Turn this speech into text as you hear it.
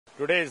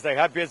Today is the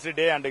happiest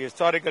day and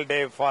historical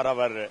day for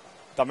our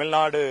Tamil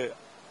Nadu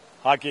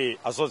Hockey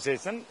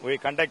Association. We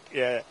conduct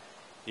a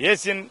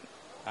Asian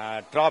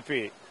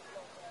trophy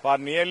for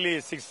nearly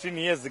 16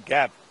 years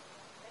gap.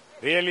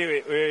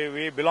 Really,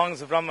 we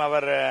belongs from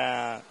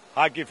our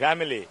hockey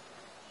family.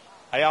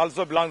 I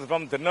also belongs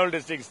from Tirunelveli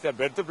district, the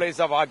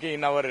birthplace of hockey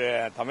in our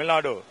Tamil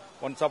Nadu.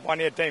 Once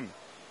upon a time,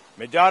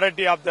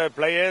 majority of the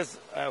players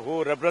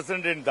who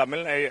represent in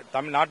Tamil,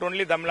 not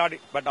only Tamil Nadu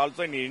but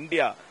also in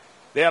India,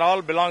 they are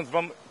all belongs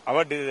from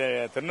our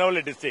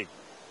Tirunelveli district.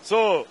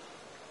 So,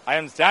 I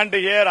am standing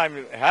here. I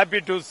am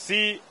happy to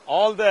see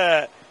all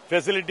the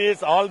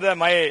facilities, all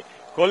my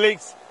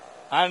colleagues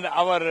and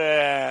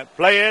our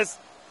players,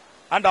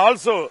 and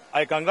also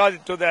I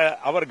congratulate to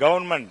our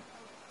government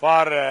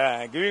for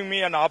giving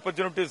me an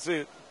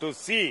opportunity to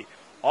see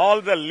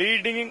all the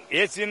leading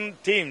Asian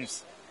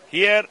teams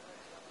here,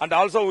 and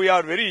also we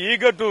are very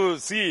eager to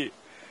see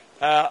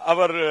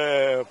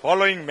our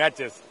following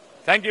matches.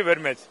 Thank you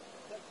very much.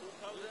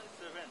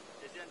 2007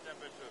 Asian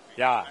Championship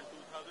Yeah. and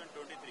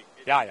 2023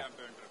 Asian Yeah.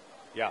 Championship.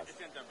 Yeah.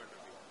 Asian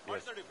Championship.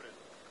 What's the difference?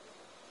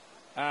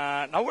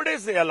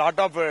 Nowadays, a lot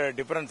of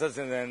differences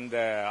in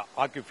the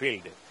hockey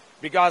field,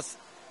 because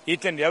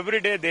each and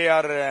every day they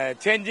are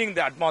changing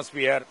the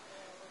atmosphere,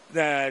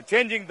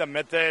 changing the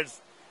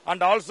methods,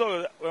 and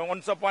also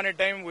once upon a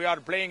time we are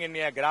playing in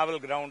a gravel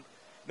ground.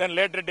 Then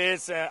later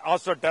days,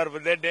 AstroTurf,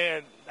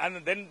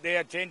 and then they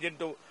are changed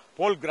into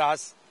pole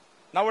grass.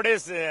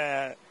 Nowadays,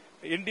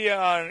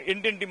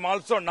 Indian team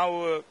also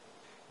now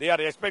they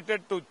are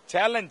expected to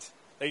challenge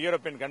the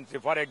European country.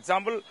 For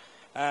example,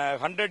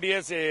 100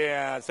 years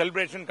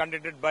celebration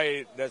conducted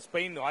by the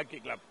Spain Hockey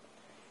Club.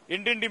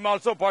 Indian team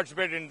also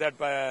participated in that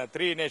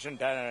three-nation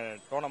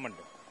tournament.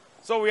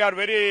 So we are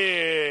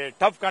very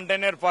tough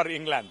contender for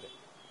England.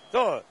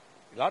 So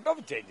a lot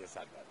of changes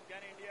are there.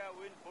 Can India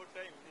win 4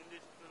 times in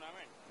this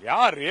tournament?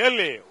 Yeah,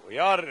 really. We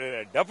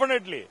are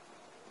definitely.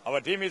 Our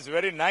team is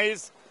very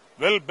nice,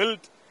 well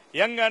built,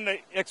 young and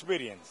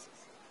experienced.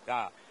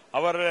 Yeah.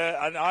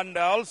 And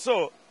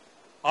also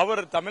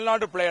our Tamil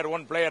Nadu player,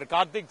 one player,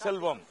 Karthik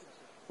Selvam,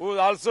 who is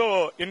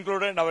also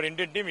included in our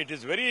Indian team. It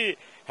is very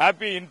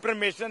happy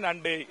information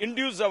and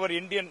induce our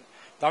Indian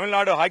Tamil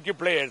Nadu hockey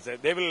players.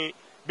 They will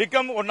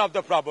become one of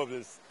the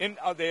probables in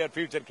their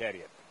future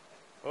career.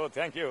 Oh,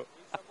 thank you.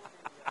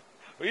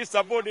 We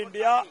support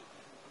India.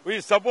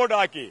 We support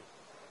hockey.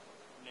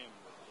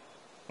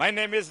 My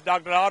name is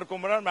Dr. R.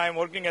 Kumaran. I am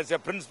working as a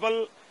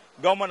principal,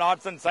 Government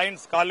Arts and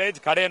Science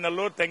College,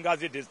 Kadeyanallur,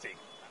 Tenkasi district.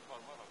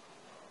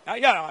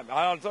 Yeah,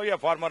 I am also a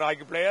former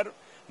hockey player.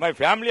 My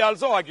family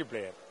also hockey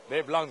player.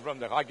 They belong from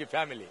the hockey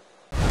family.